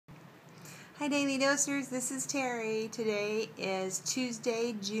Hi Daily Dosers, this is Teri. Today is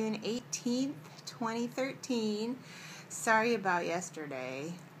Tuesday, June 18th, 2013. Sorry about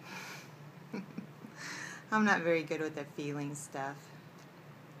yesterday. I'm not very good with the feeling stuff.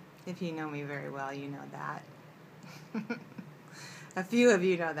 If you know me very well, you know that. A few of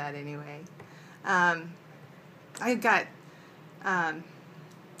you know that anyway.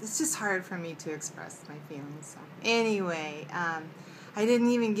 It's just hard for me to express my feelings. So. Anyway, I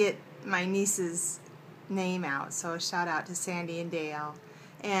didn't even get my niece's name out, so shout out to Sandy and Dale.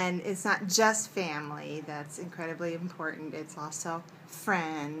 And it's not just family that's incredibly important, it's also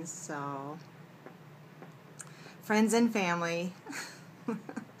friends, so friends and family.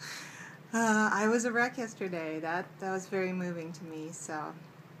 I was a wreck yesterday. That was very moving to me, so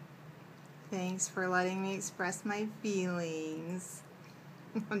thanks for letting me express my feelings.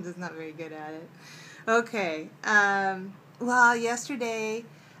 I'm just not very good at it. Okay, well, yesterday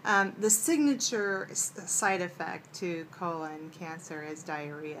the signature side effect to colon cancer is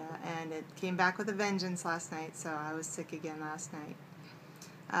diarrhea, and it came back with a vengeance last night, so I was sick again last night.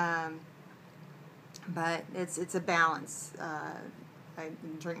 But it's a balance. I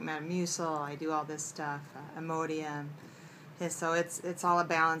drink Metamucil, I do all this stuff, Imodium, so it's all a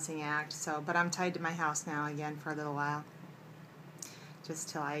balancing act. So, but I'm tied to my house now again for a little while, just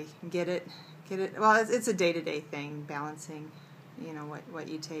till I get it. Well, it's a day-to-day thing, balancing, you know, what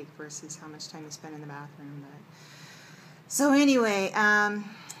you take versus how much time you spend in the bathroom. But so anyway,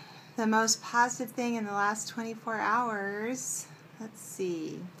 the most positive thing in the last 24 hours. Let's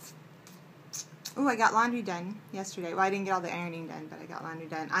see. Oh, I got laundry done yesterday. Well, I didn't get all the ironing done, but I got laundry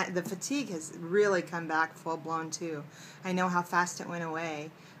done. The fatigue has really come back full-blown, too. I know how fast it went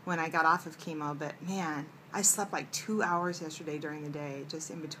away when I got off of chemo, but, man, I slept like 2 hours yesterday during the day, just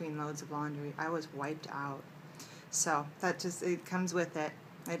in between loads of laundry. I was wiped out. So, it comes with it.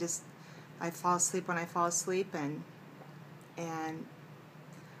 I fall asleep when I fall asleep and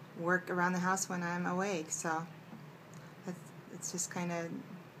work around the house when I'm awake. So, it's just kind of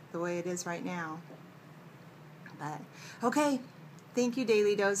the way it is right now. But okay, thank you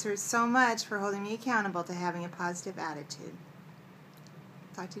Daily Dosers so much for holding me accountable to having a positive attitude.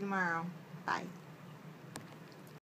 Talk to you tomorrow. Bye.